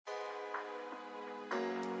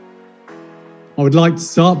I would like to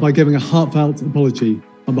start by giving a heartfelt apology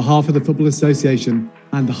on behalf of the Football Association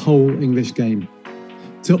and the whole English game.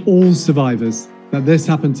 To all survivors that this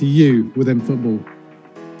happened to you within football.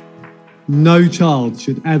 No child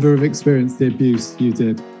should ever have experienced the abuse you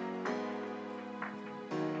did.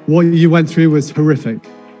 What you went through was horrific.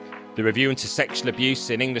 The review into sexual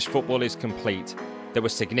abuse in English football is complete. There were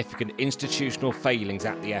significant institutional failings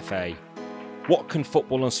at the FA. What can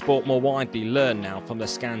football and sport more widely learn now from the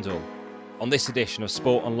scandal? On this edition of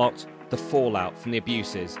Sport Unlocked, the fallout from the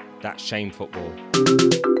abuses that shame football.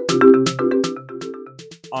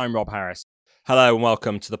 I'm Rob Harris. Hello and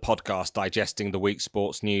welcome to the podcast digesting the week's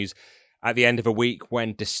sports news at the end of a week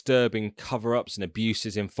when disturbing cover-ups and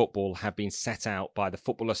abuses in football have been set out by the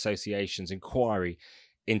Football Association's inquiry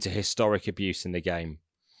into historic abuse in the game.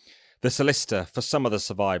 The solicitor for some of the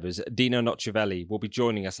survivors, Dino Nocciavelli, will be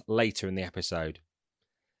joining us later in the episode.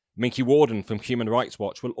 Minky Warden from Human Rights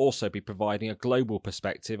Watch will also be providing a global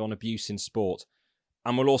perspective on abuse in sport,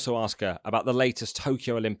 and we'll also ask her about the latest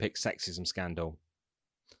Tokyo Olympic sexism scandal.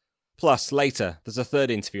 Plus, later, there's a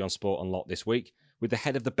third interview on Sport Unlocked this week with the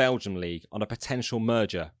head of the Belgium League on a potential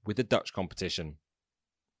merger with the Dutch competition.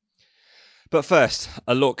 But first,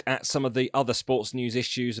 a look at some of the other sports news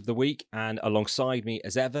issues of the week, and alongside me,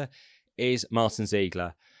 as ever, is Martin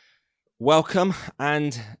Ziegler. Welcome,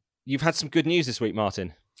 and you've had some good news this week,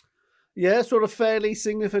 Martin. Yeah, sort of fairly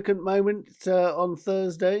significant moment on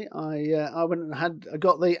Thursday. I went and I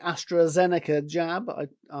got the AstraZeneca jab.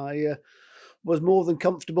 I was more than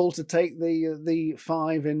comfortable to take the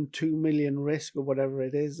 5 in 2 million risk or whatever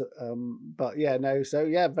it is. But yeah, no. So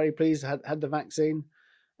yeah, very pleased. Had the vaccine,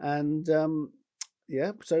 and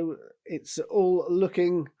yeah, so it's all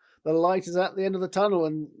looking. The light is at the end of the tunnel,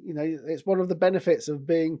 and you know it's one of the benefits of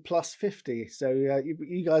being plus 50. So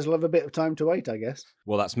you guys will have a bit of time to wait, I guess.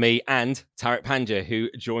 Well, that's me and Tariq Panja, who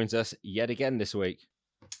joins us yet again this week.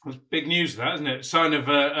 That's big news, that, isn't it? Sign of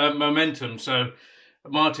momentum. So,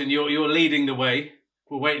 Martin, you're leading the way.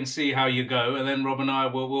 We'll wait and see how you go, and then Rob and I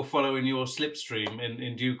will follow in your slipstream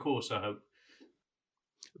in due course, I hope.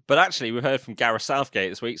 But actually, we've heard from Gareth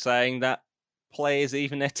Southgate this week saying that players,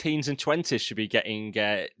 even their teens and 20s, should be getting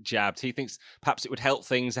jabbed. He thinks perhaps it would help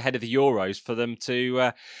things ahead of the Euros for them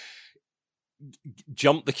to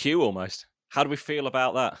jump the queue almost. How do we feel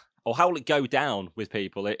about that? Or how will it go down with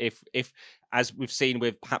people if as we've seen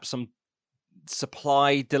with perhaps some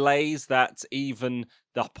supply delays, that even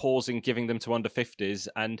they're pausing giving them to under 50s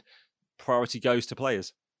and priority goes to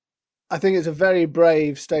players? I think it's a very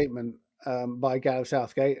brave statement by Gareth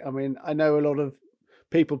Southgate. I mean, I know a lot of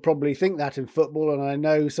people probably think that in football, and I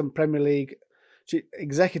know some Premier League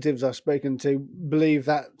executives I've spoken to believe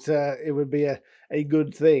that it would be a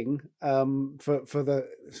good thing for the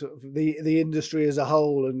sort of the industry as a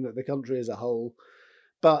whole and the country as a whole.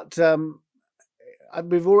 But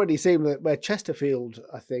we've already seen that where Chesterfield,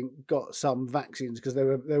 I think, got some vaccines because they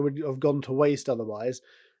would have gone to waste otherwise,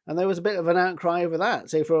 and there was a bit of an outcry over that.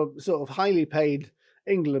 So for sort of highly paid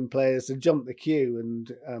England players to jump the queue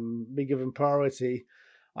and be given priority,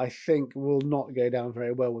 I think will not go down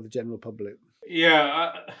very well with the general public.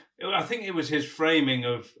 Yeah, I think it was his framing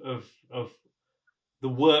of the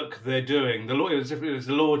work they're doing. It was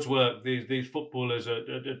the Lord's work. These footballers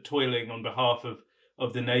are toiling on behalf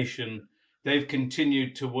of the nation. They've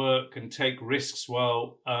continued to work and take risks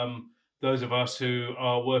while those of us who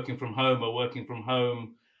are working from home are working from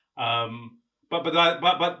home. But by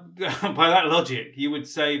that logic, you would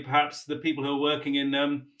say perhaps the people who are working in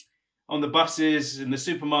on the buses, in the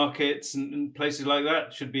supermarkets and places like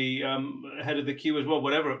that should be ahead of the queue as well,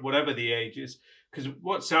 whatever the age is. Because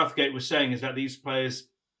what Southgate was saying is that these players,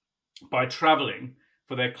 by travelling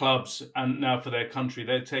for their clubs and now for their country,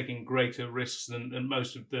 they're taking greater risks than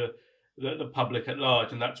most of the public at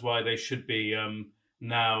large, and that's why they should be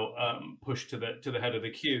now pushed to the head of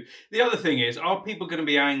the queue. The other thing is, are people going to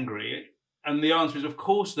be angry? And the answer is, of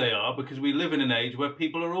course they are, because we live in an age where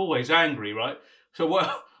people are always angry, right? So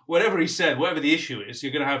whatever he said, whatever the issue is,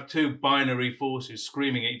 you're going to have two binary forces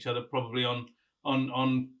screaming at each other, probably on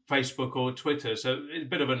Facebook or Twitter. So it's a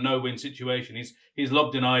bit of a no-win situation. He's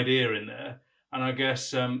lobbed an idea in there, and I guess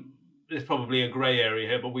there's probably a grey area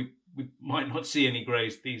here, but we might not see any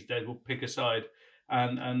greys these days. We'll pick a side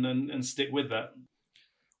and stick with that.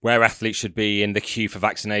 Where athletes should be in the queue for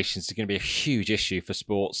vaccinations is going to be a huge issue for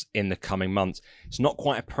sports in the coming months. It's not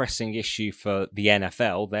quite a pressing issue for the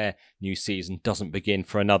NFL. Their new season doesn't begin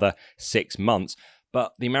for another 6 months.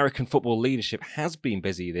 But the American football leadership has been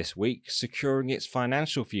busy this week securing its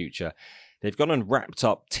financial future. They've gone and wrapped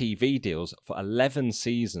up TV deals for 11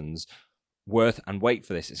 seasons worth, and wait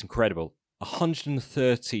for this, it's incredible,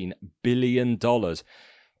 $113 billion.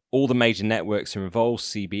 All the major networks are involved: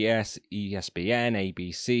 CBS, ESPN,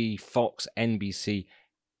 ABC, Fox, NBC,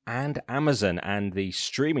 and Amazon. And the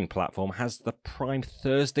streaming platform has the prime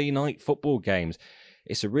Thursday night football games.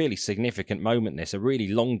 It's a really significant moment, this, a really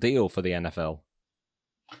long deal for the NFL.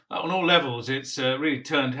 On all levels, it's really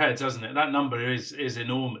turned heads, hasn't it? That number is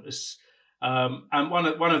enormous. And one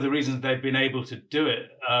of the reasons they've been able to do it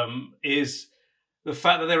is the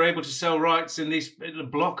fact that they're able to sell rights in a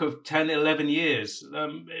block of 10, 11 years.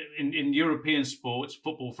 In European sports,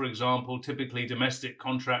 football, for example, typically domestic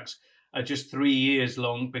contracts are just 3 years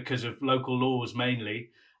long because of local laws mainly.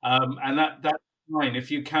 And that's fine. If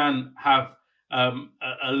you can have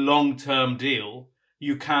a long-term deal,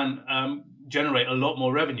 you can generate a lot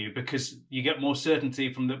more revenue because you get more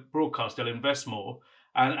certainty from the broadcast. They'll invest more.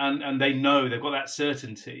 And they know they've got that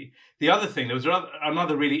certainty. The other thing, there was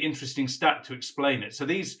another really interesting stat to explain it. So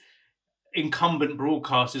these incumbent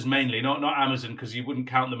broadcasters, mainly, not Amazon, because you wouldn't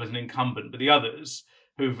count them as an incumbent, but the others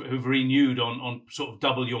who've renewed on sort of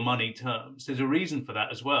double your money terms. There's a reason for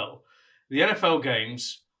that as well. The NFL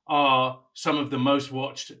games are some of the most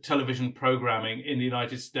watched television programming in the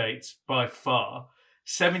United States by far.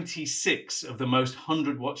 76 of the most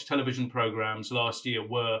 100-watched television programs last year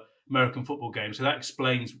were American football games. So that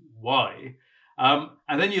explains why.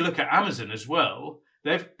 And then you look at Amazon as well.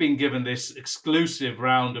 They've been given this exclusive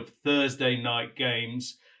round of Thursday night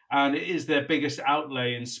games, and it is their biggest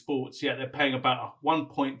outlay in sports yet. They're paying about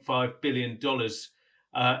 $1.5 billion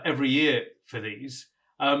every year for these.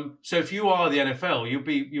 So if you are the NFL, you'll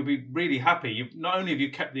be really happy. Not only have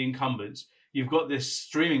you kept the incumbents, you've got this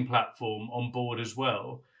streaming platform on board as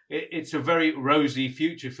well. It's a very rosy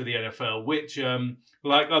future for the NFL, which,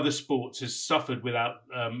 like other sports, has suffered without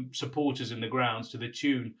supporters in the grounds to the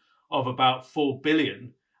tune of about $4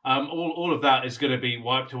 billion. All of that is going to be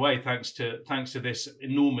wiped away thanks to this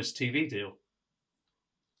enormous TV deal.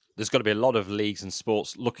 There's got to be a lot of leagues and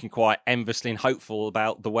sports looking quite enviously and hopeful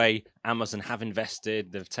about the way Amazon have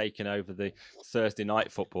invested. They've taken over the Thursday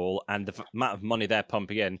night football and the amount of money they're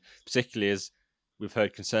pumping in, particularly as we've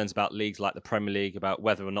heard concerns about leagues like the Premier League about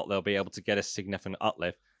whether or not they'll be able to get a significant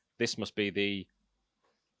uplift. This must be the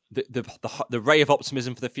ray of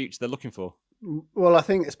optimism for the future they're looking for. Well, I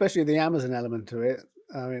think especially the Amazon element to it.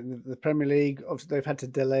 I mean, the Premier League, obviously, they've had to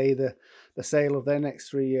delay the sale of their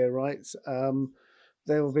next 3-year rights.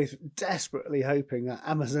 They will be desperately hoping that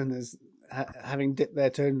Amazon is having dipped their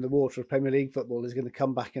toe in the water of Premier League football is going to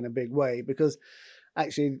come back in a big way, because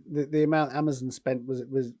actually the amount Amazon spent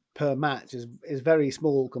was per match is very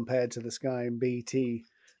small compared to the Sky and BT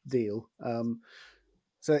deal. All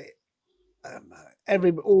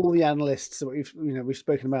the analysts that we've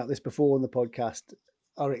spoken about this before on the podcast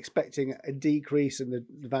are expecting a decrease in the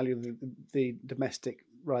value of the domestic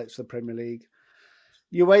rights for the Premier League.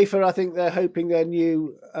 UEFA, I think they're hoping their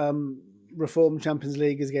new reformed Champions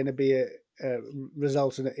League is going to be a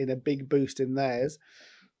result in a big boost in theirs.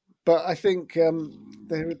 But I think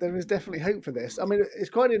there is definitely hope for this. I mean, it's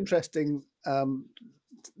quite interesting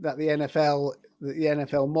that the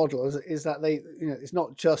NFL model is that they, it's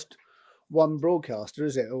not just one broadcaster,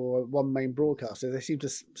 is it, or one main broadcaster? They seem to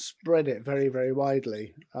spread it very, very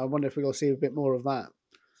widely. I wonder if we'll see a bit more of that.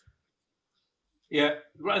 Yeah,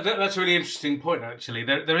 that's a really interesting point, actually.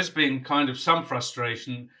 There has been kind of some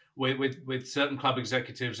frustration with certain club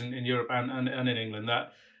executives in Europe and in England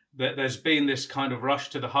that there's been this kind of rush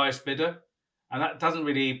to the highest bidder, and that doesn't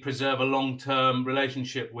really preserve a long-term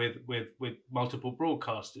relationship with multiple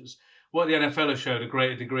broadcasters. What the NFL has showed a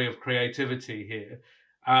greater degree of creativity here,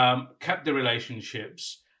 kept the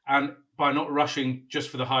relationships, and by not rushing just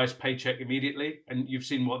for the highest paycheck immediately, and you've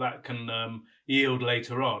seen what that can yield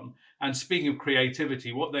later on. And speaking of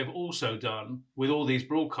creativity, what they've also done with all these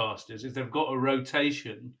broadcasters is they've got a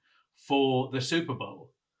rotation for the Super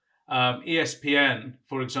Bowl. ESPN,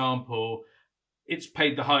 for example, it's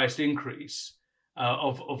paid the highest increase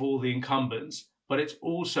of all the incumbents, but it's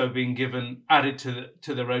also been added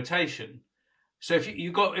to the rotation. So if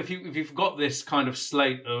you've got this kind of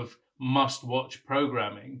slate of must-watch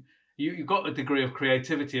programming, you've got a degree of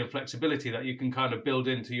creativity and flexibility that you can kind of build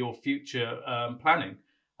into your future planning.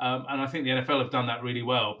 And I think the NFL have done that really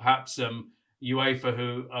well. Perhaps UEFA,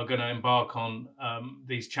 who are going to embark on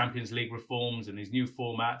these Champions League reforms and these new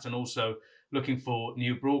formats, and also looking for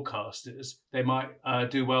new broadcasters, they might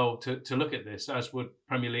do well to look at this, as would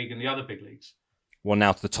Premier League and the other big leagues. Well,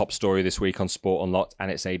 now to the top story this week on Sport Unlocked, and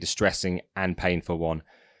it's a distressing and painful one.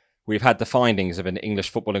 We've had the findings of an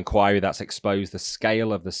English football inquiry that's exposed the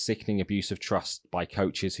scale of the sickening abuse of trust by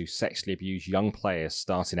coaches who sexually abuse young players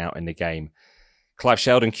starting out in the game. Clive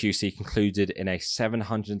Sheldon QC concluded in a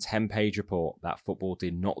 710-page report that football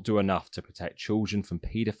did not do enough to protect children from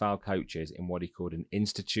paedophile coaches in what he called an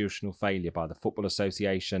institutional failure by the Football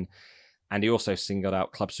Association, and he also singled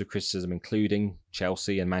out clubs for criticism, including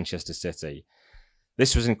Chelsea and Manchester City.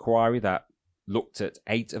 This was an inquiry that looked at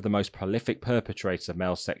 8 of the most prolific perpetrators of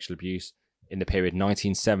male sexual abuse in the period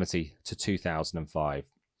 1970 to 2005.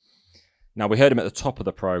 Now, we heard him at the top of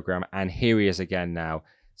the programme, and here he is again now.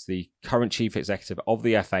 It's the current chief executive of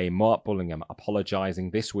the FA, Mark Bullingham, apologising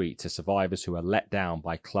this week to survivors who are let down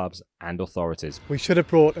by clubs and authorities. We should have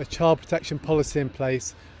brought a child protection policy in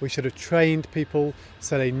place. We should have trained people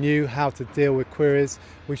so they knew how to deal with queries.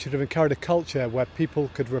 We should have encouraged a culture where people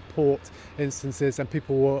could report instances and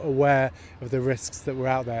people were aware of the risks that were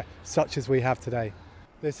out there, such as we have today.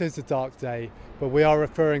 This is a dark day, but we are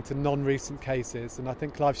referring to non-recent cases, and I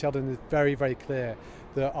think Clive Sheldon is very, very clear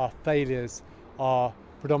that our failures are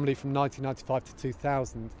predominantly from 1995 to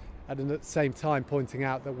 2000, and at the same time pointing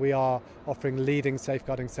out that we are offering leading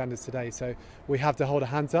safeguarding standards today. So we have to hold our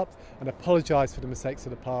hands up and apologise for the mistakes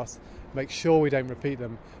of the past, make sure we don't repeat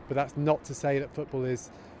them, but that's not to say that football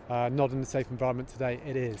is not in a safe environment today.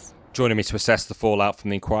 It is. Joining me to assess the fallout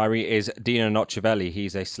from the inquiry is Dino Nocciavelli.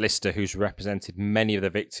 He's a solicitor who's represented many of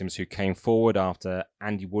the victims who came forward after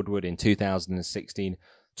Andy Woodward in 2016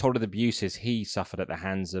 told of the abuses he suffered at the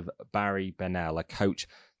hands of Barry Bennell, a coach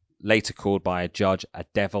later called by a judge a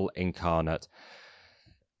devil incarnate.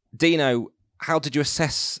 Dino, how did you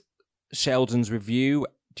assess Sheldon's review?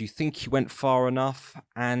 Do you think he went far enough?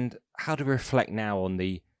 And how do we reflect now on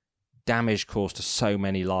the damage caused to so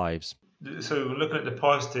many lives? So looking at the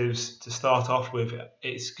positives to start off with,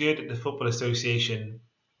 it's good that the Football Association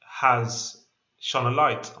has shone a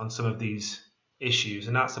light on some of these issues,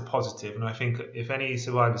 and that's a positive. And I think if any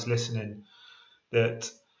survivors listening, that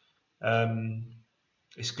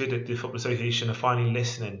it's good that the Football Association are finally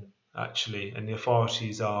listening, actually, and the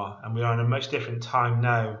authorities are, and we are in a much different time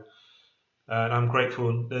now, and I'm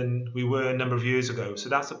grateful than we were a number of years ago. So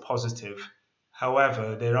that's a positive.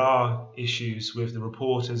 However, there are issues with the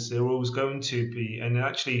reporters. There are always going to be, and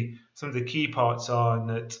actually some of the key parts are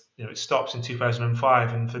that it stops in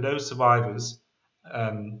 2005. And for those survivors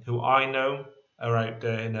who I know are out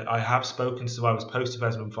there, and that I have spoken to survivors post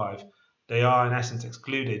 2005, they are in essence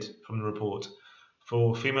excluded from the report.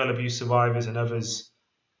 For female abuse survivors and others,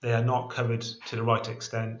 they are not covered to the right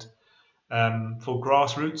extent. For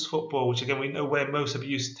grassroots football, which again we know where most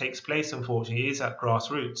abuse takes place, unfortunately, is at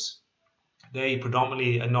grassroots. They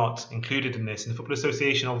predominantly are not included in this. And the Football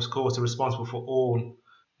Association, of course, are responsible for all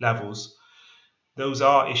levels. Those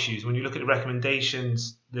are issues. When you look at the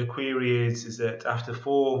recommendations, the query is that after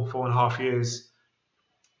 4.5 years,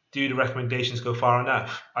 do the recommendations go far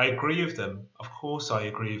enough? I agree with them. Of course I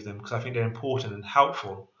agree with them, because I think they're important and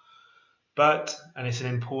helpful. But, and it's an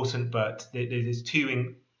important but, there's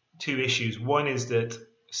two issues. One is that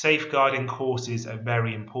safeguarding courses are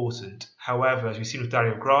very important. However, as we've seen with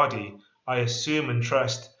Dario Gradi, I assume and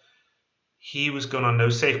trust he was going on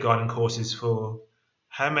those safeguarding courses for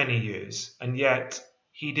how many years, and yet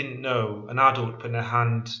he didn't know an adult putting a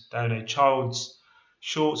hand down a child's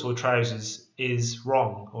shorts or trousers is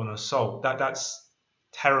wrong or an assault. That's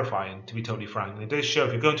terrifying, to be totally frank. And it does show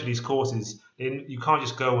if you're going to these courses, you can't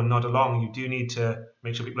just go and nod along. You do need to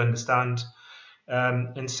make sure people understand.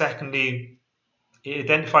 And secondly, it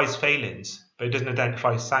identifies failings, but it doesn't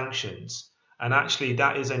identify sanctions. And actually,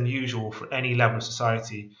 that is unusual for any level of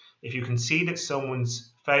society. If you can see that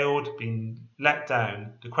someone's failed, been let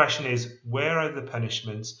down, the question is, where are the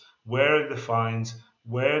punishments? Where are the fines?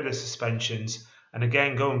 Where are the suspensions? And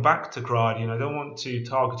again, going back to Gradi, I don't want to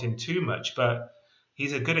target him too much, but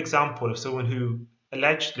he's a good example of someone who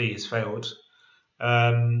allegedly has failed.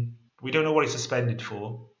 We don't know what he's suspended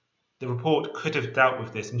for. The report could have dealt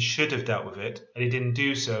with this and should have dealt with it, and it didn't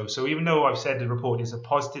do so. So even though I've said the report is a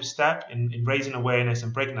positive step in raising awareness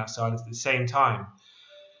and breaking that silence, at the same time,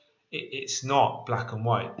 it's not black and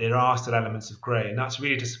white. There are still elements of grey, and that's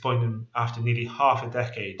really disappointing after nearly half a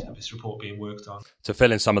decade of this report being worked on. To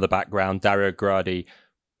fill in some of the background, Dario Gradi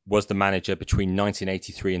was the manager between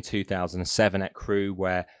 1983 and 2007 at Crewe,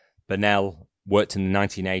 where Bennell worked in the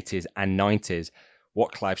 1980s and 90s.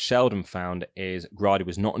 What Clive Sheldon found is Gradi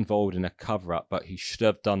was not involved in a cover-up, but he should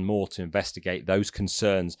have done more to investigate those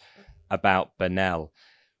concerns about Bennell.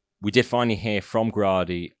 We did finally hear from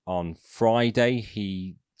Gradi on Friday.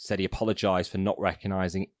 He said he apologised for not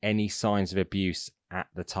recognising any signs of abuse at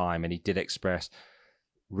the time, and he did express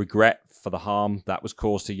regret for the harm that was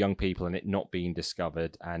caused to young people and it not being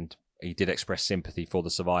discovered, and he did express sympathy for the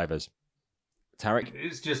survivors. Tarek?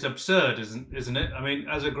 It's just absurd, isn't it? I mean,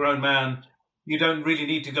 as a grown man, you don't really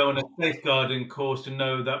need to go on a safeguarding course to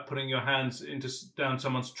know that putting your hands down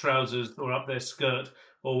someone's trousers or up their skirt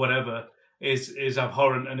or whatever is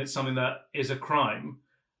abhorrent, and it's something that is a crime.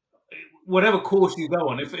 Whatever course you go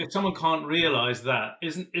on, if someone can't realise that,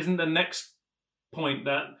 isn't the next point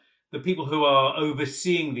that the people who are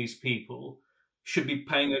overseeing these people should be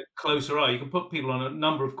paying a closer eye? You can put people on a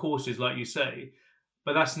number of courses, like you say,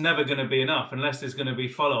 but that's never going to be enough unless there's going to be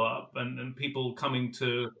follow-up and people coming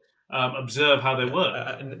to observe how they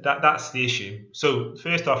work. And that's the issue. So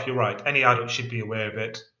first off, you're right. Any adult should be aware of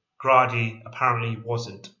it. Grady apparently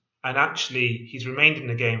wasn't. And actually, he's remained in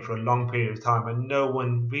the game for a long period of time, and no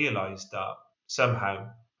one realised that somehow,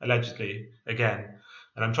 allegedly, again.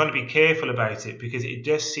 And I'm trying to be careful about it because it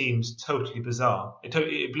just seems totally bizarre.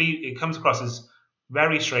 It comes across as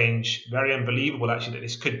very strange, very unbelievable, actually, that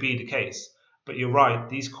this could be the case. But you're right,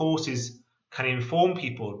 these courses can inform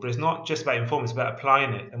people, but it's not just about informing, it's about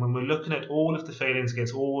applying it. And when we're looking at all of the failings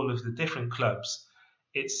against all of the different clubs,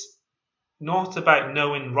 it's not about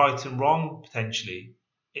knowing right and wrong, potentially.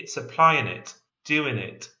 It's applying it, doing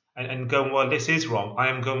it, and going, well, this is wrong, I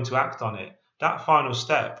am going to act on it. That final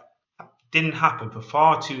step didn't happen for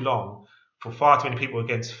far too long, for far too many people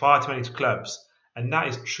against far too many clubs. And that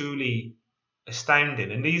is truly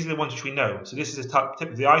astounding. And these are the ones which we know. So this is the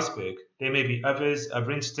tip of the iceberg. There may be others,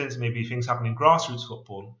 other instances, maybe things happening in grassroots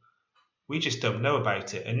football. We just don't know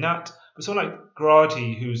about it. And that, but someone like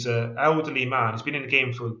Grady, who's an elderly man, has been in the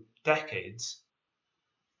game for decades,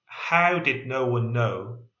 how did no one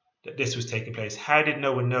know that this was taking place? How did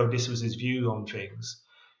no one know this was his view on things?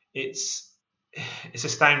 It's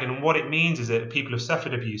astounding. And what it means is that people have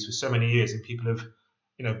suffered abuse for so many years and people have,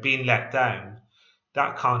 been let down.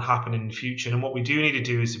 That can't happen in the future. And what we do need to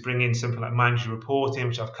do is to bring in something like mandatory reporting,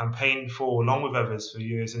 which I've campaigned for along with others for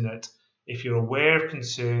years, and that if you're aware of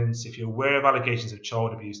concerns, if you're aware of allegations of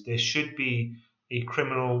child abuse, there should be a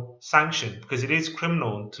criminal sanction, because it is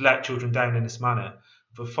criminal to let children down in this manner.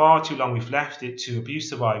 For far too long, we've left it to abuse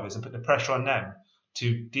survivors and put the pressure on them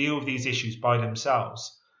to deal with these issues by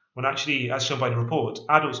themselves. When actually, as shown by the report,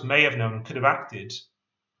 adults may have known and could have acted,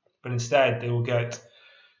 but instead they will get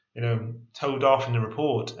told off in the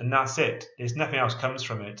report, and that's it. There's nothing else comes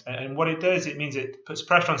from it. And what it does, it means it puts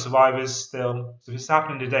pressure on survivors still. So if it's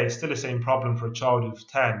happening today, it's still the same problem for a child of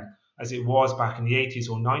 10 as it was back in the 80s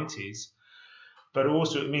or 90s. But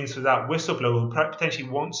also it means for that whistleblower who potentially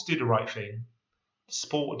wants to do the right thing,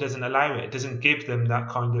 sport doesn't allow it. It doesn't give them that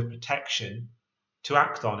kind of protection to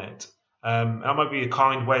act on it. That might be a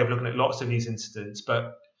kind way of looking at lots of these incidents,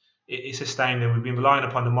 but it's astounding. We've been relying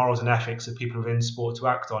upon the morals and ethics of people within sport to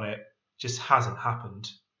act on it. It just hasn't happened,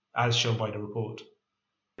 as shown by the report.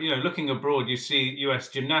 Looking abroad, you see US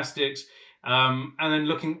gymnastics, and then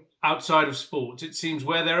looking outside of sports, it seems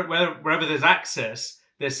wherever there's access,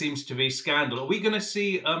 there seems to be scandal. Are we going to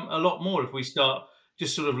see a lot more if we start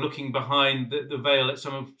just sort of looking behind the veil at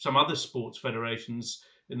some other sports federations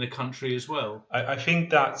in the country as well? I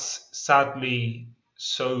think that's sadly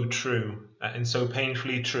so true and so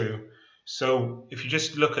painfully true. So if you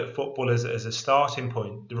just look at football as a starting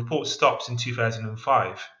point, the report stops in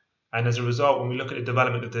 2005. And as a result, when we look at the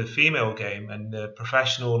development of the female game and the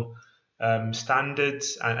professional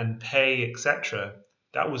standards and pay, etc.,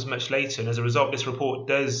 that was much later. And as a result, this report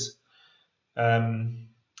does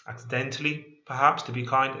accidentally, perhaps to be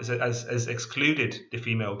kind, as excluded the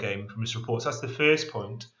female game from this report. So that's the first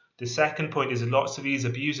point. The second point is that lots of these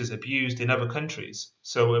abusers abused in other countries.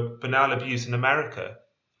 So Bernal abused in America,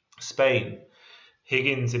 Spain,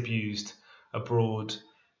 Higgins abused abroad,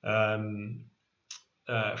 Frank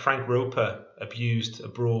Roper abused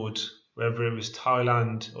abroad, whether it was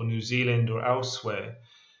Thailand or New Zealand or elsewhere.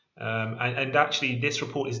 And actually, this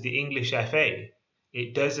report is the English FA.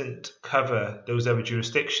 It doesn't cover those other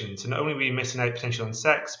jurisdictions. So not only are we missing out potentially on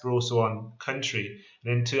sex, but also on country.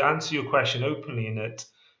 And then to answer your question openly, in that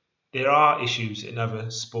there are issues in other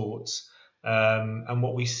sports. And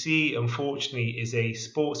what we see, unfortunately, is a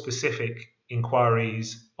sport-specific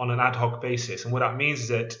inquiries on an ad hoc basis. And what that means is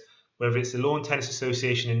that whether it's the Lawn Tennis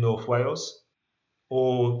Association in North Wales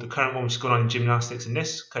or the current one which is going on in gymnastics in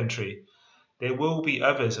this country, there will be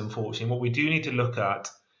others, unfortunately. And what we do need to look at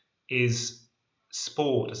is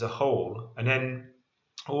sport as a whole. And then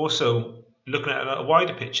also looking at a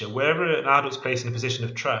wider picture, wherever an adult's placed in a position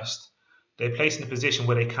of trust, they're placed in a position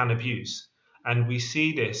where they can abuse. And we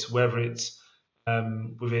see this, whether it's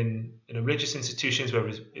within religious institutions, whether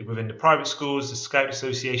it's within the private schools, the Scout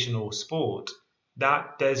Association or sport,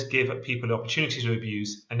 that does give people opportunities to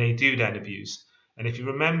abuse, and they do then abuse. And if you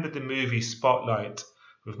remember the movie Spotlight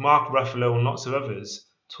with Mark Ruffalo and lots of others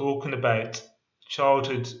talking about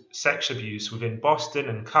childhood sex abuse within Boston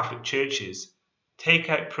and Catholic churches, take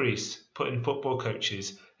out priests, put in football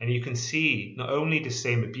coaches, and you can see not only the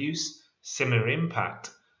same abuse, similar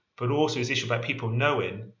impact, but also this issue about people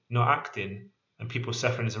knowing, not acting, and people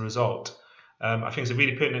suffering as a result. I think it's a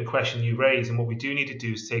really pertinent question you raise, and what we do need to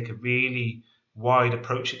do is take a really wide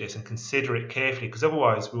approach at this and consider it carefully, because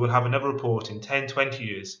otherwise we will have another report in 10, 20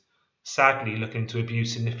 years, sadly looking into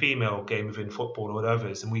abuse in the female game within football or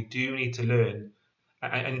others, and we do need to learn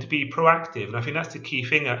and to be proactive. And I think that's the key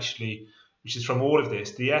thing, actually, which is from all of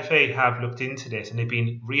this. The FA have looked into this and they've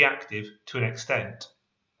been reactive to an extent.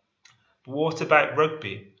 But what about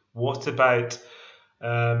rugby? What about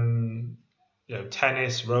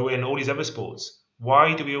tennis, rowing, all these other sports?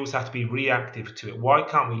 Why do we always have to be reactive to it? Why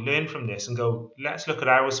can't we learn from this and go, let's look at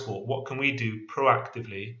our sport. What can we do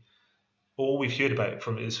proactively? All we've heard about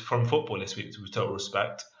is from football this week, with total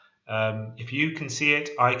respect. If you can see it,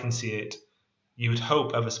 I can see it. You would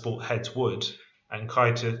hope other sport heads would, and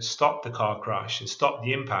try to stop the car crash and stop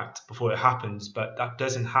the impact before it happens. But that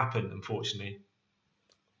doesn't happen, unfortunately.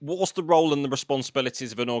 What's the role and the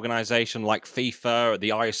responsibilities of an organisation like FIFA, the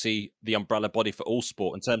IOC, the umbrella body for all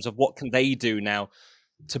sport, in terms of what can they do now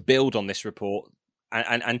to build on this report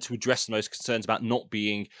and to address those concerns about not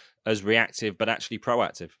being as reactive but actually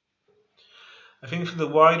proactive? I think for the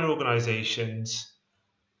wider organisations,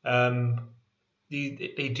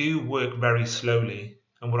 they do work very slowly.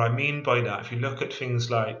 And what I mean by that, if you look at things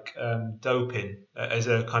like doping as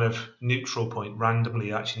a kind of neutral point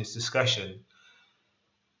randomly actually in this discussion,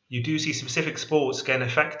 you do see specific sports getting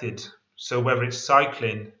affected. So whether it's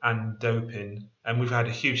cycling and doping, and we've had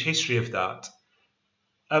a huge history of that,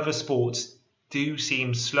 other sports do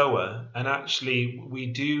seem slower. And actually, we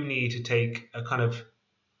do need to take a kind of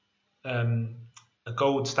a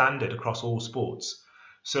gold standard across all sports.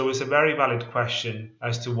 So it's a very valid question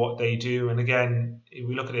as to what they do. And again, if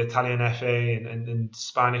we look at the Italian FA and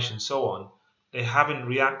Spanish and so on, they haven't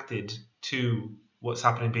reacted to what's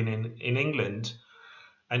happening in England.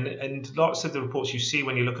 And lots of the reports you see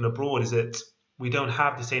when you're looking abroad is that we don't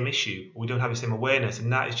have the same issue. We don't have the same awareness.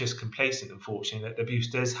 And that is just complacent, unfortunately, that abuse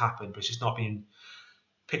does happen, but it's just not being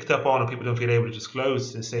picked up on, or people don't feel able to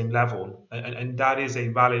disclose to the same level. And that is a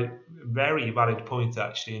valid, very valid point,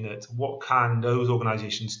 actually, in that what can those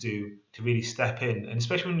organisations do to really step in? And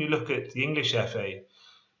especially when you look at the English FA,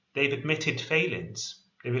 they've admitted failings.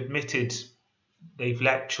 They've admitted they've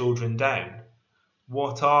let children down.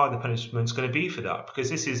 What are the punishments going to be for that? Because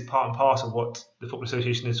this is part and parcel of what the Football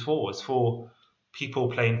Association is for. It's for people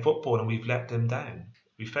playing football, and we've let them down.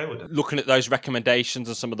 We failed them. Looking at those recommendations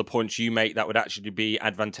and some of the points you make, that would actually be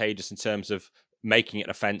advantageous in terms of making it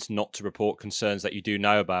an offence not to report concerns that you do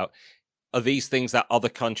know about. Are these things that other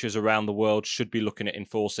countries around the world should be looking at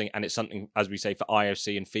enforcing? And it's something, as we say, for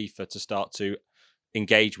IOC and FIFA to start to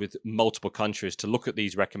engage with multiple countries to look at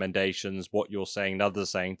these recommendations, what you're saying and others are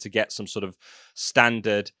saying, to get some sort of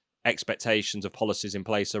standard expectations of policies in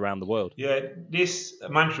place around the world. Yeah, this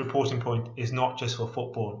mandatory reporting point is not just for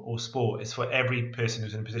football or sport, it's for every person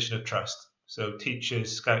who's in a position of trust. So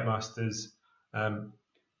teachers, scoutmasters,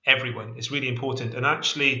 everyone. It's really important. And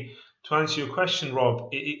actually, to answer your question, Rob,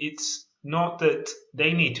 it's not that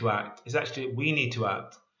they need to act, it's actually we need to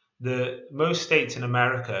act. Most states in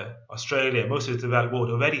America, Australia, most of the developed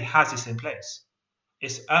world already has this in place.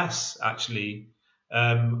 It's us, actually,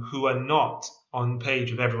 who are not on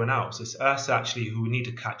page with everyone else. It's us, actually, who need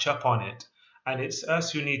to catch up on it. And it's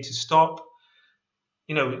us who need to stop.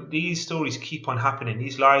 These stories keep on happening.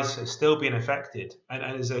 These lives are still being affected. And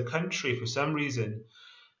as a country, for some reason,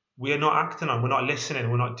 we are not acting on, we're not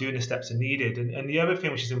listening, we're not doing the steps that are needed. And the other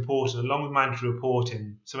thing which is important, along with mandatory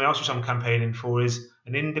reporting, something else which I'm campaigning for is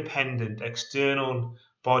an independent external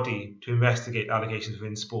body to investigate allegations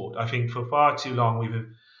within sport. I think for far too long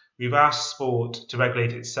we've asked sport to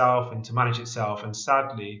regulate itself and to manage itself, and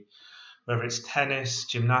sadly, whether it's tennis,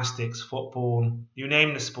 gymnastics, football, you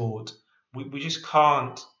name the sport, we just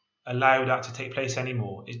can't allow that to take place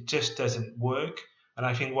anymore. It just doesn't work. And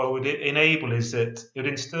I think what it would enable is that it would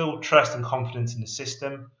instill trust and confidence in the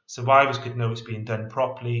system. Survivors could know it's being done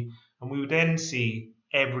properly, and we would then see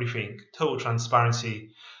everything, total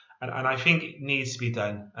transparency. And I think it needs to be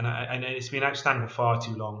done. And it's been outstanding for far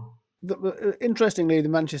too long. Interestingly, the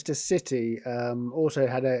Manchester City also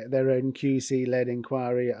had their own QC-led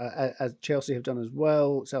inquiry, as Chelsea have done as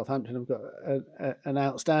well. Southampton have got an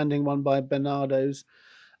outstanding one by Bernardo's.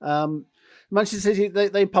 Manchester City,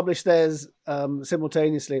 they published theirs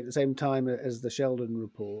simultaneously at the same time as the Sheldon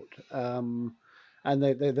report, and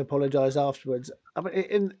they apologised afterwards. I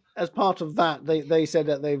mean, as part of that, they said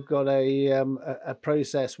that they've got a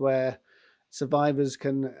process where survivors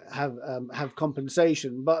can have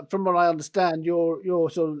compensation. But from what I understand, you're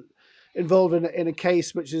sort of involved in a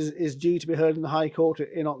case which is due to be heard in the High Court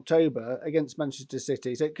in October against Manchester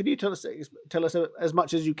City. So could you tell us as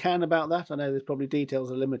much as you can about that? I know there's probably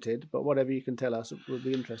details are limited, but whatever you can tell us would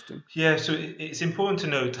be interesting. Yeah, so it's important to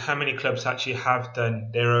note how many clubs actually have done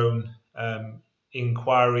their own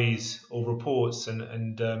inquiries or reports, and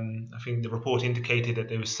I think the report indicated that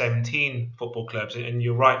there were 17 football clubs, and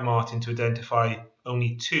you're right, Martin, to identify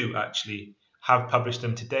only 2 actually have published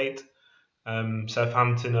them to date.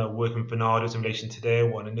 Southampton are working with Bernardo's in relation to their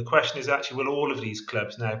one, and the question is actually, will all of these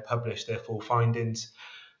clubs now publish their full findings?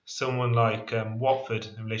 Someone like Watford,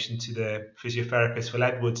 in relation to their physiotherapist Phil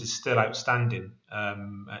Edwards, is still outstanding,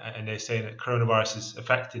 and they're saying that coronavirus has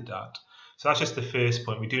affected that. So that's just the first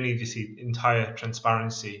point. We do need to see entire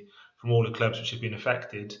transparency from all the clubs which have been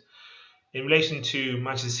affected. In relation to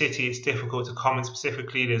Manchester City, it's difficult to comment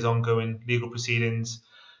specifically. There's ongoing legal proceedings.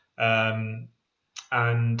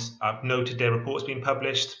 And I've noted their reports being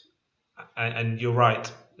published, and you're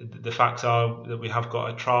right. The facts are that we have got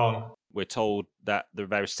a trial. We're told that the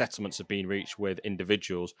various settlements have been reached with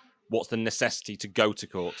individuals. What's the necessity to go to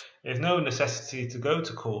court? There's no necessity to go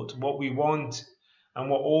to court. What we want, and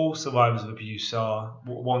what all survivors of abuse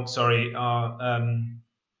want, are an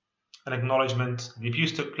acknowledgement the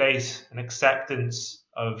abuse took place, an acceptance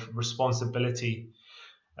of responsibility.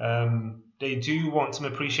 They do want some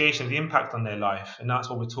appreciation of the impact on their life, and that's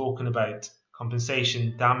what we're talking about.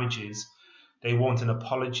 Compensation, damages. They want an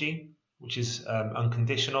apology, which is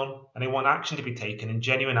unconditional, and they want action to be taken, and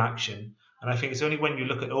genuine action. And I think it's only when you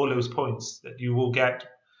look at all those points that you will get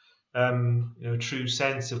a true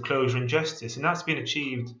sense of closure and justice, and that's been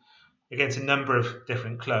achieved against a number of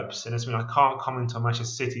different clubs. And I can't comment on Manchester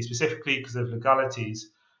City specifically because of legalities,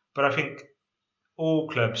 but I think all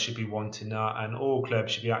clubs should be wanting that, and all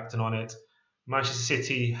clubs should be acting on it. Manchester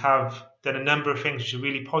City have done a number of things which are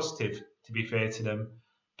really positive, to be fair to them.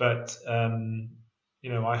 But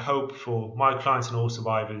I hope for my clients and all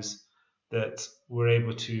survivors that we're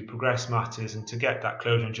able to progress matters and to get that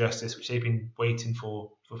closure and justice which they've been waiting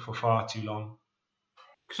for far too long.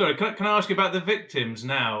 Sorry, can I ask you about the victims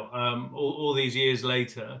now? All these years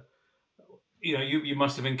later, you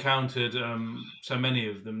must have encountered so many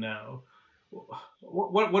of them now.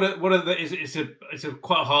 What are the? It's a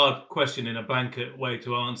quite hard question in a blanket way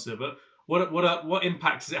to answer, but what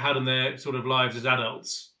impact has it had on their sort of lives as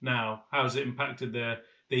adults now? How has it impacted their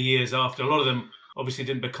years after? A lot of them obviously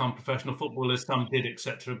didn't become professional footballers, some did,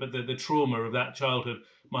 etc. But the trauma of that childhood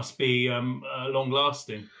must be long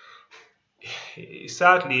lasting. It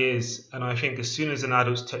sadly is, and I think as soon as an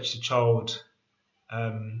adult's touched a child,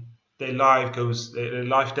 their life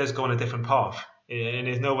does go on a different path. And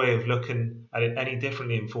there's no way of looking at it any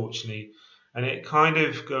differently, unfortunately. And it kind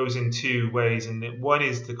of goes in 2 ways. And one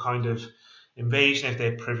is the kind of invasion of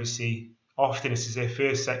their privacy. Often this is their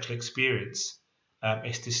first sexual experience.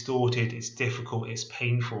 It's distorted, it's difficult, it's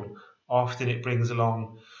painful. Often it brings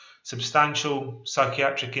along substantial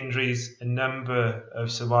psychiatric injuries. A number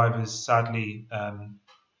of survivors, sadly,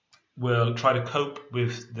 will try to cope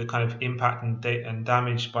with the kind of impact and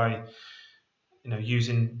damage by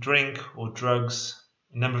using drink or drugs.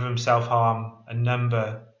 A number of them self-harm, a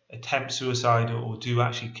number attempt suicide or do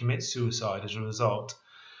actually commit suicide as a result.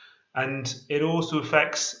 And it also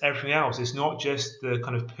affects everything else. It's not just the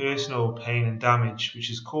kind of personal pain and damage which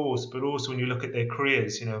is caused, but also when you look at their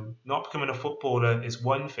careers, not becoming a footballer is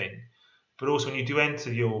one thing, but also when you do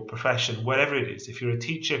enter your profession, whatever it is, if you're a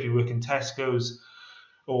teacher, if you work in Tesco's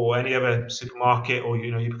or any other supermarket, or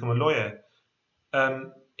you become a lawyer,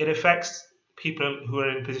 it affects people who are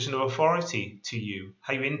in a position of authority to you,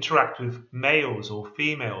 how you interact with males or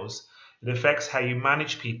females. It affects how you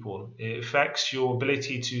manage people. It affects your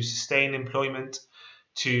ability to sustain employment,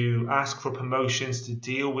 to ask for promotions, to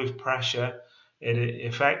deal with pressure. It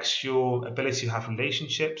affects your ability to have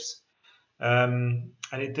relationships. And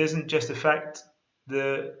it doesn't just affect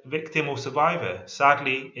the victim or survivor.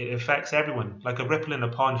 Sadly, it affects everyone, like a ripple in a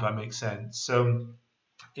pond, if that makes sense. So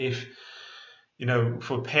if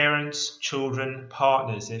for parents, children,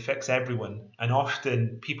 partners, it affects everyone. And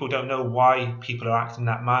often people don't know why people are acting in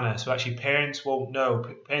that manner. So actually parents won't know.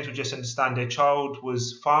 Parents will just understand their child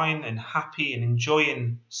was fine and happy and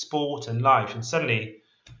enjoying sport and life. And suddenly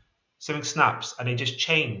something snaps and they just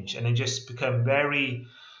change and they just become very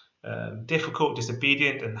difficult,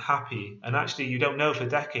 disobedient and happy. And actually you don't know for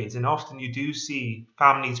decades. And often you do see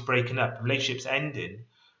families breaking up, relationships ending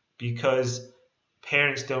because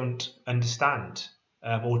parents don't understand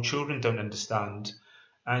or children don't understand,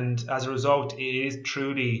 and as a result it is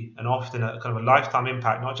truly and often a kind of a lifetime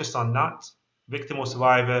impact, not just on that victim or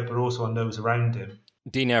survivor, but also on those around him.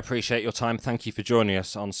 Dino, I appreciate your time. Thank you for joining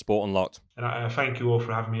us on Sport Unlocked. And I thank you all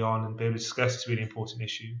for having me on and being able to discuss this really important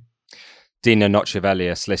issue. Dino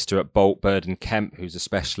Nocevelli, solicitor at Bolt, Bird and Kemp, who's a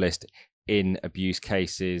specialist in abuse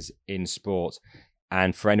cases in sport.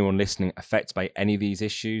 And for anyone listening affected by any of these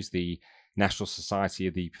issues, the National Society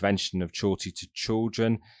of the Prevention of Cruelty to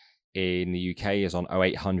Children in the UK is on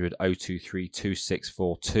 0800 023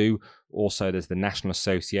 2642. Also, there's the National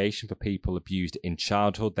Association for People Abused in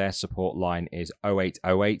Childhood. Their support line is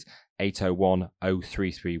 0808 801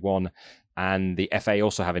 0331. And the FA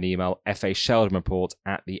also have an email,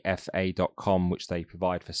 fasheldonreport@thefa.com, which they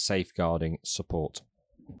provide for safeguarding support.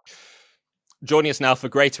 Joining us now for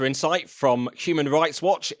greater insight from Human Rights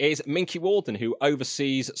Watch is Minky Walden, who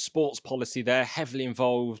oversees sports policy there, heavily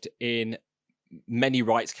involved in many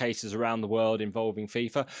rights cases around the world involving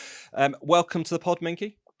FIFA. Welcome to the pod,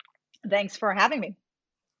 Minky. Thanks for having me.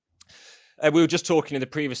 We were just talking in the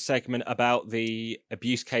previous segment about the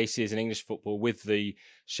abuse cases in English football with the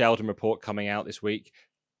Sheldon report coming out this week.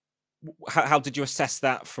 How did you assess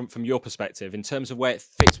that from your perspective in terms of where it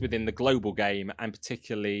fits within the global game and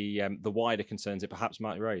particularly the wider concerns it perhaps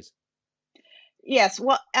might raise? Yes,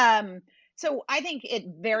 well, so I think it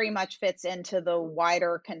very much fits into the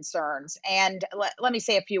wider concerns. And let me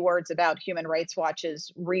say a few words about Human Rights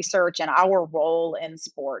Watch's research and our role in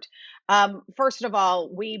sport. First of all,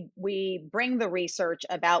 we bring the research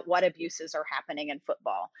about what abuses are happening in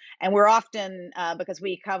football. And we're often, because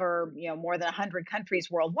we cover more than 100 countries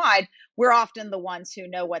worldwide, we're often the ones who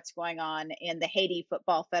know what's going on in the Haiti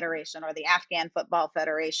Football Federation or the Afghan Football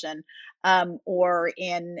Federation, or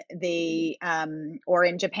in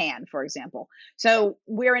Japan, for example. So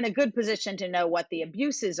we're in a good position to know what the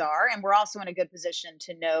abuses are, and we're also in a good position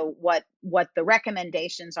to know what the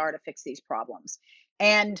recommendations are to fix these problems.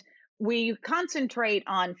 And we concentrate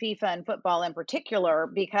on FIFA and football in particular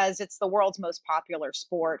because it's the world's most popular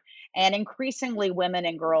sport, and increasingly women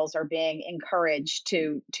and girls are being encouraged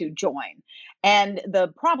to join. And the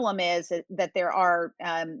problem is that there are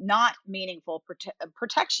not meaningful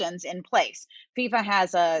protections in place. FIFA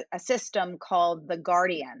has a system called the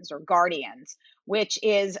Guardians, which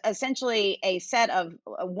is essentially a set of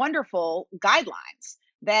wonderful guidelines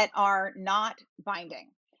that are not binding.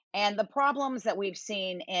 And the problems that we've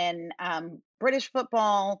seen in British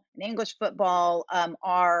football and English football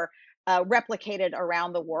are replicated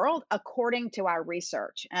around the world, according to our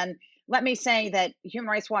research. And let me say that Human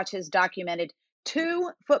Rights Watch has documented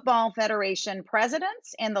 2 football federation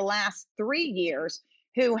presidents in the last 3 years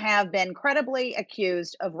who have been credibly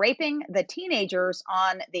accused of raping the teenagers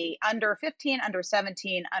on the under 15, under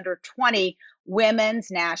 17, under 20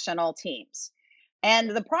 women's national teams.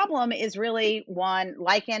 And the problem is really one,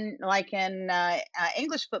 like in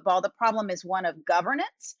English football, the problem is one of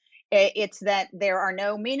governance. It's that there are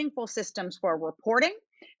no meaningful systems for reporting.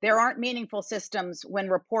 There aren't meaningful systems when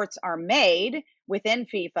reports are made within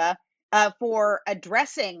FIFA for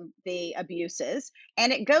addressing the abuses.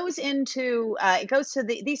 And it goes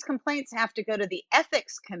to these complaints have to go to the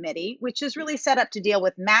ethics committee, which is really set up to deal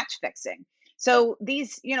with match fixing. So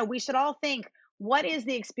these, we should all think, what is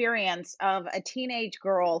the experience of a teenage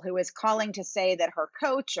girl who is calling to say that her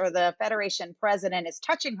coach or the federation president is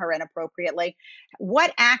touching her inappropriately?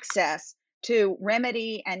 What access to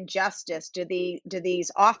remedy and justice do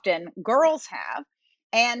these often girls have?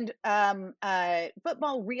 And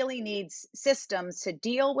football really needs systems to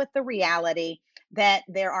deal with the reality that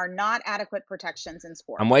there are not adequate protections in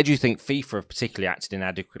sport. And where do you think FIFA have particularly acted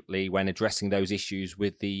inadequately when addressing those issues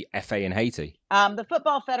with the FA in Haiti? The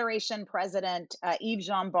Football Federation president, Yves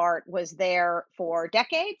Jean Bart, was there for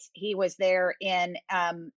decades. He was there in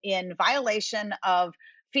violation of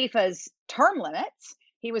FIFA's term limits.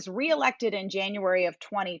 He was reelected in January of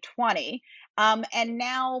 2020. And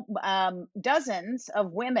now dozens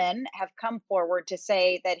of women have come forward to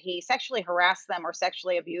say that he sexually harassed them or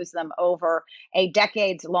sexually abused them over a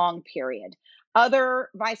decades-long period.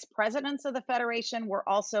 Other vice presidents of the federation were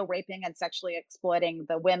also raping and sexually exploiting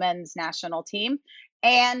the women's national team.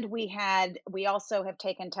 And we also have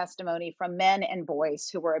taken testimony from men and boys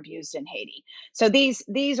who were abused in Haiti. So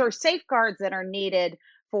these are safeguards that are needed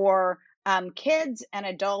for kids and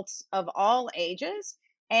adults of all ages.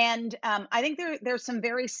 And I think there's some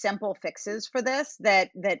very simple fixes for this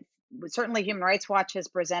that certainly Human Rights Watch has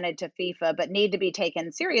presented to FIFA, but need to be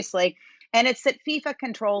taken seriously. And it's that FIFA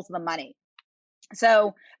controls the money.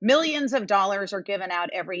 So millions of dollars are given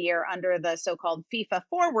out every year under the so-called FIFA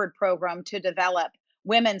Forward program to develop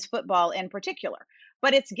women's football in particular.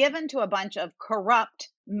 But it's given to a bunch of corrupt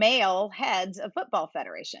male heads of football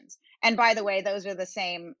federations. And by the way, those are the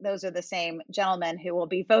same gentlemen who will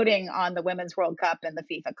be voting on the Women's World Cup in the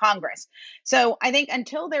FIFA Congress. So I think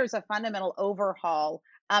until there's a fundamental overhaul,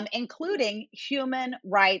 including human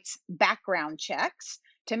rights background checks,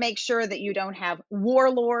 to make sure that you don't have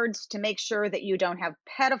warlords, to make sure that you don't have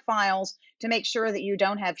pedophiles, to make sure that you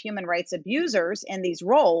don't have human rights abusers in these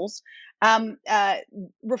roles,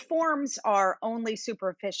 reforms are only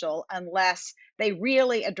superficial unless they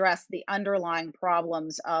really address the underlying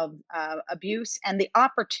problems of abuse and the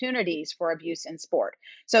opportunities for abuse in sport.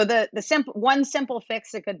 So one simple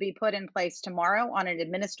fix that could be put in place tomorrow on an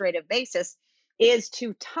administrative basis is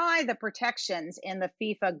to tie the protections in the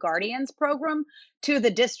FIFA Guardians program to the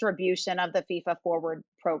distribution of the FIFA Forward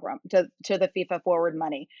program, to the FIFA Forward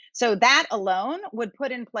money. So that alone would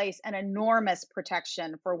put in place an enormous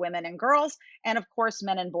protection for women and girls, and of course,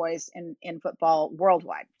 men and boys in football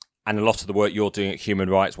worldwide. And a lot of the work you're doing at Human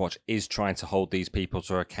Rights Watch is trying to hold these people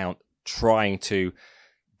to account, trying to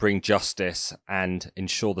bring justice and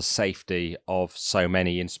ensure the safety of so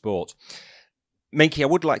many in sport. Minky, I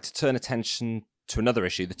would like to turn attention to another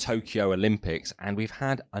issue, the Tokyo Olympics, and we've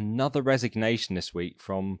had another resignation this week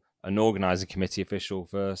from an organising committee official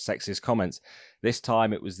for sexist comments. This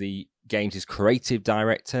time it was the Games' creative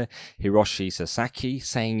director, Hiroshi Sasaki,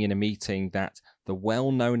 saying in a meeting that the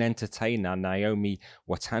well-known entertainer Naomi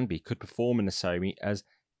Watanabe could perform in the ceremony as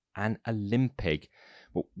an Olympic.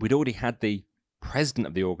 Well, we'd already had the president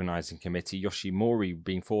of the organising committee, Yoshimori,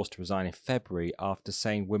 being forced to resign in February after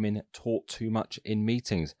saying women talk too much in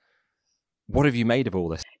meetings. What have you made of all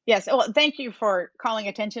this? Yes, well, thank you for calling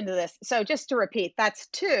attention to this. So just to repeat, that's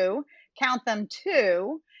two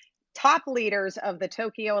top leaders of the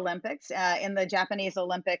Tokyo Olympics in the Japanese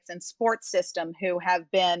Olympics and sports system who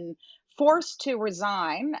have been forced to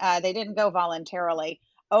resign. They didn't go voluntarily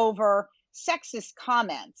over sexist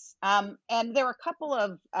comments. And there are a couple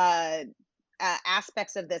of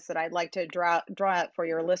aspects of this that I'd like to draw out for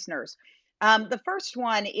your listeners. The first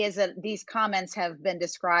one is that these comments have been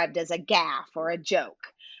described as a gaffe or a joke.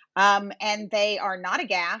 And they are not a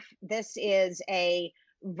gaffe. This is a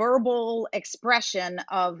verbal expression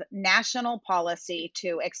of national policy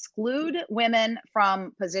to exclude women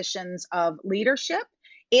from positions of leadership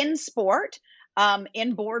in sport,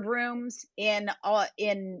 in boardrooms, in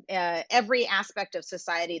every aspect of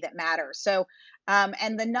society that matters. So,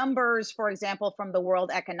 and the numbers, for example, from the World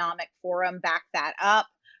Economic Forum back that up.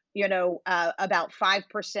 About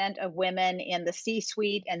 5% of women in the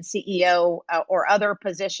C-suite and CEO or other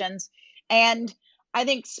positions. And I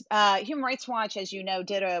think Human Rights Watch, as you know,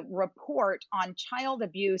 did a report on child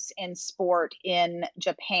abuse in sport in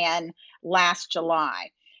Japan last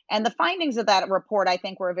July. And the findings of that report, I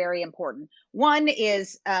think, were very important. One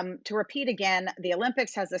is, to repeat again, the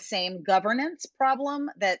Olympics has the same governance problem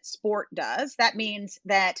that sport does. That means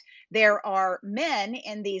that there are men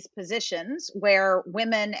in these positions where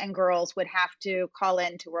women and girls would have to call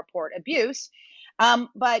in to report abuse.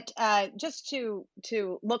 But just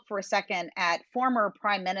to look for a second at former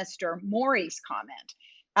Prime Minister Mori's comment.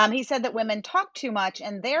 He said that women talk too much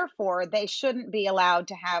and therefore they shouldn't be allowed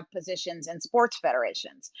to have positions in sports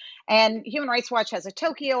federations. And Human Rights Watch has a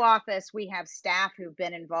Tokyo office. We have staff who've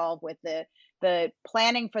been involved with the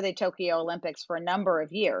planning for the Tokyo Olympics for a number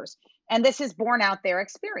of years. And this has borne out their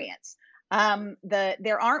experience.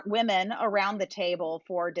 There aren't women around the table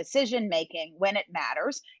for decision making when it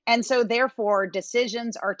matters. And so therefore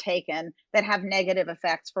decisions are taken that have negative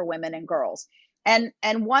effects for women and girls. And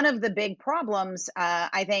one of the big problems,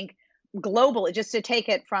 I think, globally, just to take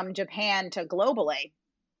it from Japan to globally,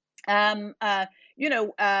 the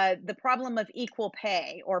problem of equal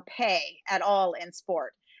pay or pay at all in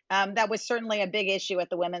sport. That was certainly a big issue at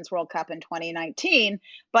the Women's World Cup in 2019,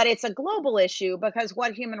 but it's a global issue because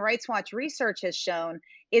what Human Rights Watch research has shown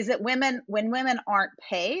is that when women aren't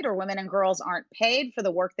paid or women and girls aren't paid for the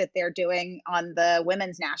work that they're doing on the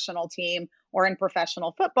women's national team or in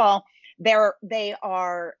professional football, they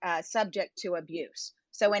are subject to abuse.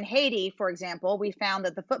 So in Haiti, for example, we found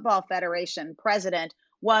that the Football Federation president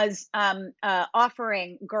was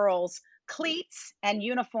offering girls cleats and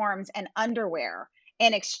uniforms and underwear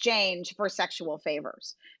in exchange for sexual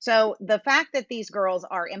favors. So the fact that these girls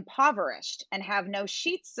are impoverished and have no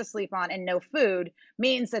sheets to sleep on and no food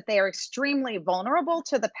means that they are extremely vulnerable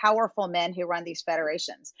to the powerful men who run these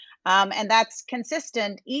federations. And that's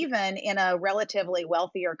consistent even in a relatively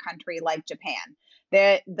wealthier country like Japan.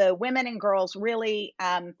 The women and girls really,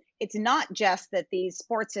 it's not just that these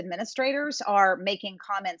sports administrators are making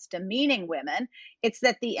comments demeaning women, it's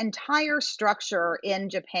that the entire structure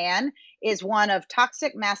in Japan is one of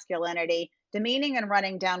toxic masculinity, demeaning and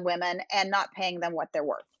running down women and not paying them what they're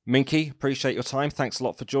worth. Minky, appreciate your time. Thanks a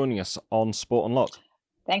lot for joining us on Sport Unlocked.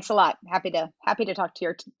 Thanks a lot. Happy to talk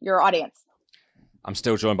to your audience. I'm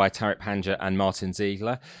still joined by Tariq Panja and Martin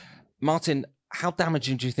Ziegler. Martin, how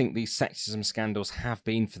damaging do you think these sexism scandals have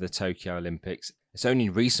been for the Tokyo Olympics? It's only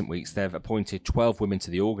in recent weeks they've appointed 12 women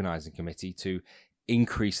to the organising committee to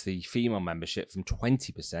increase the female membership from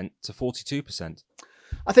 20% to 42%.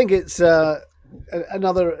 I think it's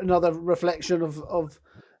another reflection of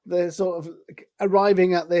the sort of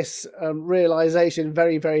arriving at this realization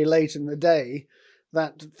very, very late in the day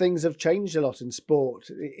that things have changed a lot in sport.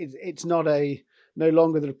 It's no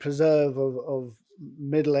longer the preserve of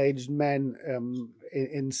middle-aged men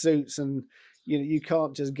in suits, and you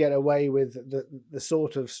can't just get away with the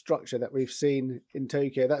sort of structure that we've seen in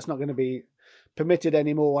Tokyo. That's not going to be permitted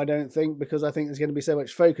anymore, I don't think, because I think there's going to be so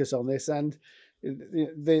much focus on this, and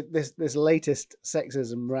this latest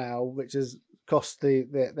sexism row, which has cost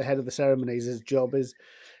the head of the ceremonies his job, is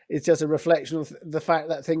just a reflection of the fact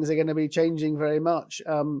that things are going to be changing very much.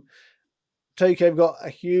 Tokyo have got a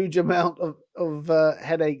huge amount of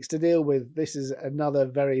headaches to deal with. This is another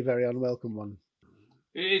very, very unwelcome one.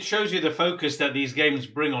 It shows you the focus that these games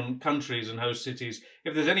bring on countries and host cities.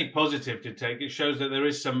 If there's any positive to take, it shows that there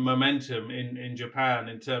is some momentum in Japan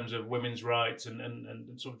in terms of women's rights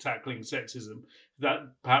and sort of tackling sexism. That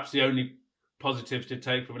perhaps the only positives to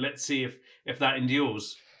take from it. Let's see if that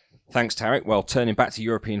endures. Thanks, Tariq. Well, turning back to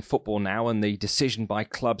European football now, and the decision by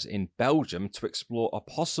clubs in Belgium to explore a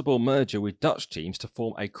possible merger with Dutch teams to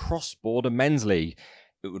form a cross-border men's league.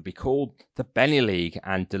 It would be called the Benny League,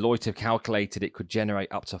 and Deloitte have calculated it could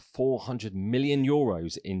generate up to €400 million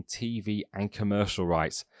in TV and commercial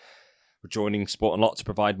rights. Joining Sport Unlocked to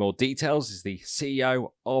provide more details is the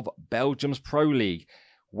CEO of Belgium's Pro League.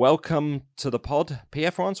 Welcome to the pod,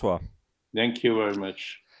 Pierre-Francois. Thank you very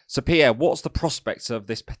much. So, Pierre, what's the prospects of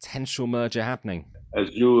this potential merger happening? As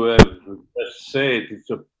you have just said, it's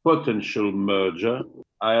a potential merger.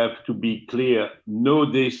 I have to be clear,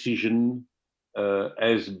 no decision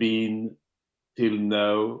has been till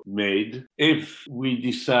now made. If we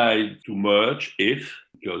decide to merge,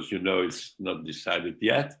 because it's not decided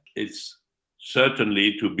yet, it's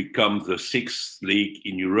certainly to become the sixth league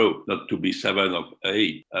in Europe, not to be 7 or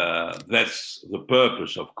 8. That's the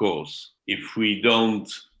purpose, of course. If we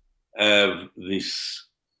don't have this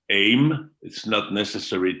aim, it's not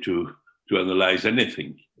necessary to analyze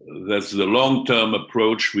anything. That's the long-term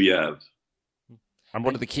approach we have. And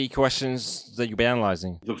what are the key questions that you'll be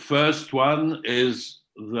analysing? The first one is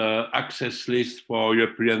the access list for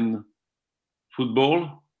European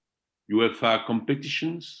football, UEFA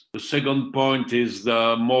competitions. The second point is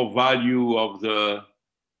the more value of the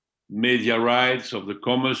media rights, of the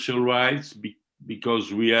commercial rights,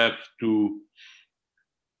 because we have to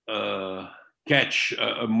catch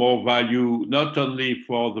a more value, not only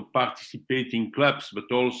for the participating clubs, but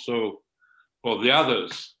also for the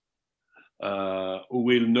others. Who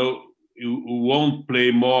won't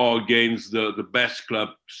play more against the best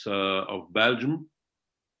clubs of Belgium.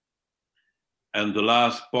 And the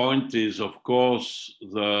last point is, of course,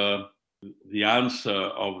 the answer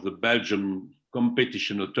of the Belgian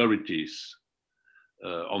competition authorities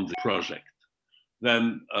on the project.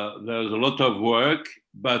 Then there's a lot of work,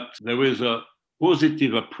 but there is a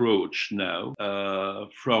positive approach now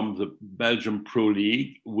from the Belgian Pro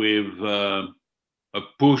League with a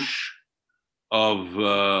push of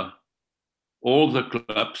all the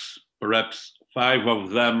clubs. Perhaps 5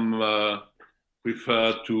 of them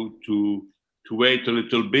prefer to wait a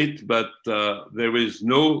little bit, but there is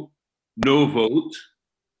no vote,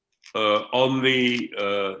 only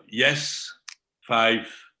yes, 5,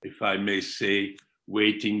 if I may say,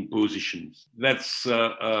 waiting positions. That's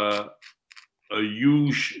a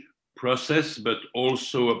huge process, but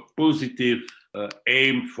also a positive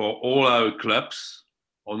aim for all our clubs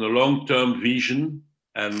on a long-term vision,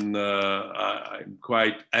 and I'm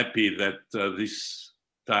quite happy that this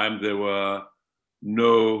time there were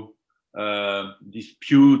no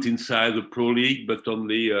dispute inside the Pro League, but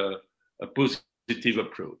only a positive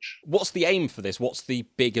approach. What's the aim for this? What's the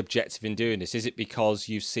big objective in doing this? Is it because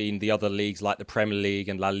you've seen the other leagues like the Premier League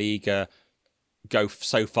and La Liga go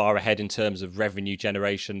so far ahead in terms of revenue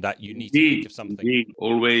generation that you need to think of something? Indeed.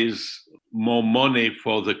 Always more money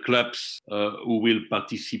for the clubs who will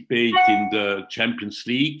participate in the Champions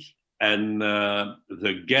League, and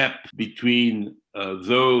the gap between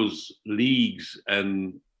those leagues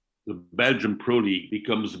and the Belgian Pro League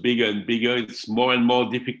becomes bigger and bigger. It's more and more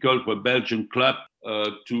difficult for a Belgian club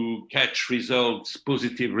to catch results,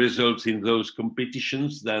 positive results in those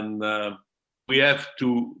competitions. Then we have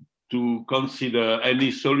to to consider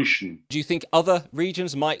any solution. Do you think other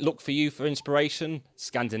regions might look for you for inspiration?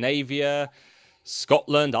 Scandinavia,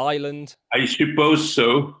 Scotland, Ireland? I suppose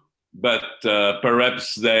so, but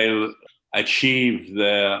perhaps they'll achieve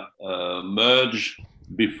their merge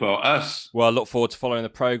before us. Well, I look forward to following the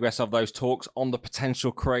progress of those talks on the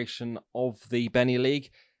potential creation of the Benny League.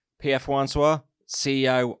 Pierre Francois,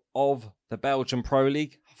 CEO of the Belgian Pro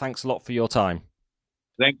League, thanks a lot for your time.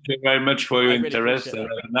 Thank you very much for your interest. Have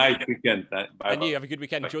a nice weekend. Bye. And you have a good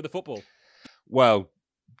weekend. Enjoy the football. Well,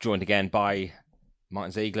 joined again by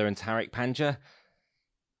Martin Ziegler and Tariq Panja.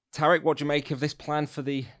 Tariq, what do you make of this plan for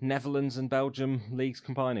the Netherlands and Belgium leagues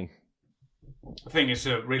combining? I think it's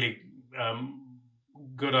a really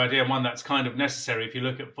good idea, and one that's kind of necessary. If you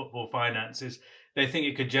look at football finances, they think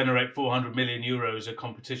it could generate 400 million euros a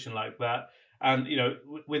competition like that. And, you know,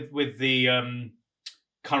 with the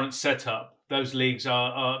current setup, those leagues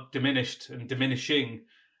are diminished and diminishing,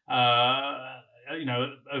 you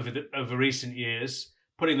know, over recent years.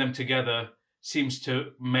 Putting them together seems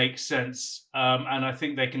to make sense. And I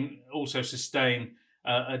think they can also sustain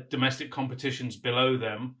domestic competitions below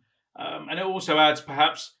them. And it also adds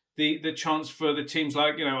perhaps the chance for the teams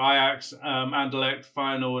like, you know, Ajax, Anderlecht,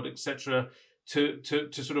 Feyenoord, etc., to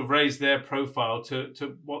sort of raise their profile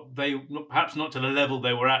to what they, perhaps not to the level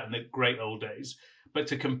they were at in the great old days, but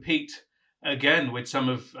to compete again with some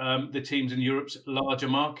of the teams in Europe's larger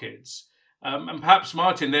markets. And perhaps,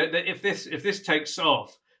 Martin, if this takes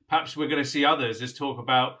off, perhaps we're going to see others. There's talk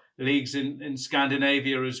about leagues in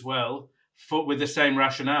Scandinavia as well, with the same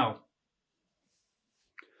rationale.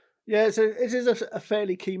 Yeah, so it is a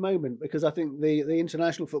fairly key moment, because I think the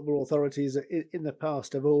international football authorities in the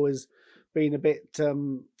past have always been a bit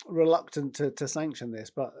reluctant to sanction this,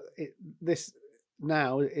 but this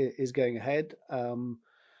now is going ahead.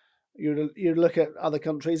 You look at other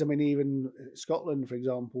countries. I mean, even Scotland, for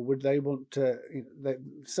example, would they want to? You know,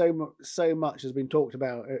 so much has been talked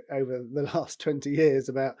about over the last 20 years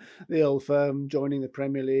about the old firm joining the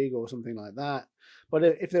Premier League or something like that. But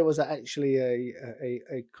if there was actually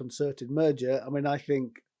a concerted merger, I mean, I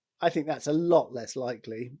think that's a lot less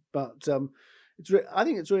likely. But I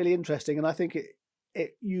think it's really interesting, and I think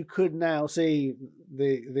you could now see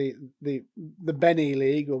the Benny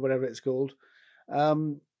League, or whatever it's called,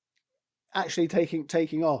 actually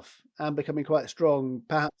taking off and becoming quite strong,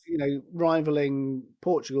 perhaps, you know, rivaling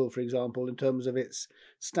Portugal, for example, in terms of its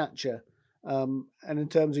stature. And in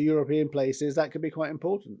terms of European places, that could be quite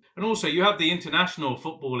important. And also, you have the international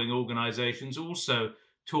footballing organisations also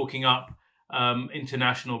talking up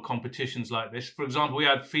international competitions like this. For example, we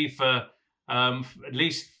had FIFA, at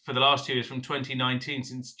least for the last 2 years, from 2019,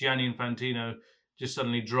 since Gianni Infantino just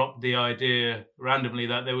suddenly dropped the idea randomly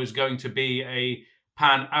that there was going to be a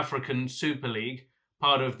Pan-African Super League,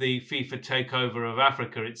 part of the FIFA takeover of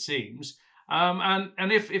Africa, it seems.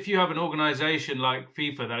 And if you have an organisation like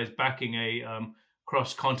FIFA that is backing a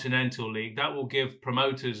cross-continental league, that will give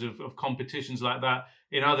promoters of competitions like that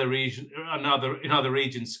in other regions,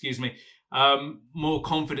 more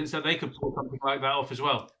confidence that they could pull something like that off as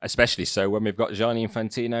well. Especially so when we've got Gianni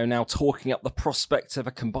Infantino now talking up the prospect of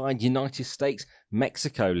a combined United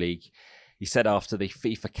States-Mexico league. He said after the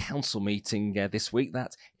FIFA Council meeting this week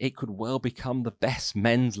that it could well become the best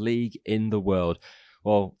men's league in the world.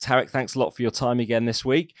 Well, Tariq, thanks a lot for your time again this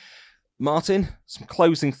week. Martin, some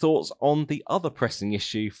closing thoughts on the other pressing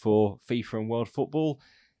issue for FIFA and world football,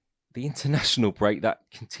 the international break that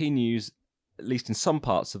continues, at least in some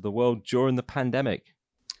parts of the world, during the pandemic.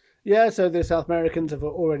 Yeah, so the South Americans have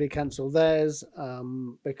already cancelled theirs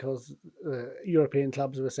because European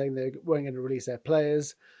clubs were saying they weren't going to release their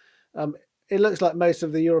players. It looks like most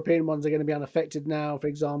of the European ones are going to be unaffected now. For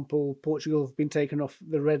example, Portugal have been taken off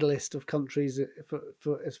the red list of countries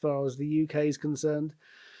for as far as the UK is concerned.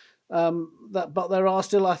 But there are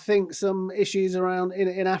still, I think, some issues around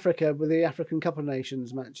in Africa with the African Cup of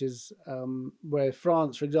Nations matches, where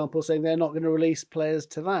France, for example, saying they're not going to release players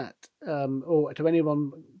to that or to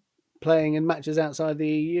anyone playing in matches outside the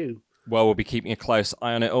EU. Well, we'll be keeping a close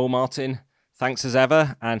eye on it all, Martin. Thanks as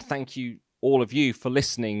ever, and thank you all of you for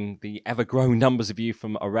listening, the ever-growing numbers of you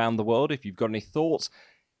from around the world. If you've got any thoughts,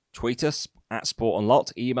 tweet us at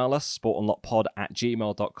SportOnLot, email us,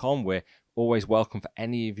 sportonlotpod@gmail.com. We're always welcome for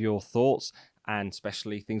any of your thoughts, and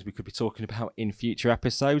especially things we could be talking about in future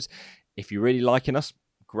episodes. If you're really liking us,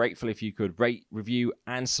 grateful if you could rate, review,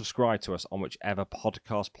 and subscribe to us on whichever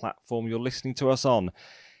podcast platform you're listening to us on.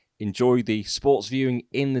 Enjoy the sports viewing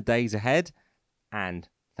in the days ahead, and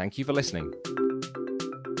thank you for listening.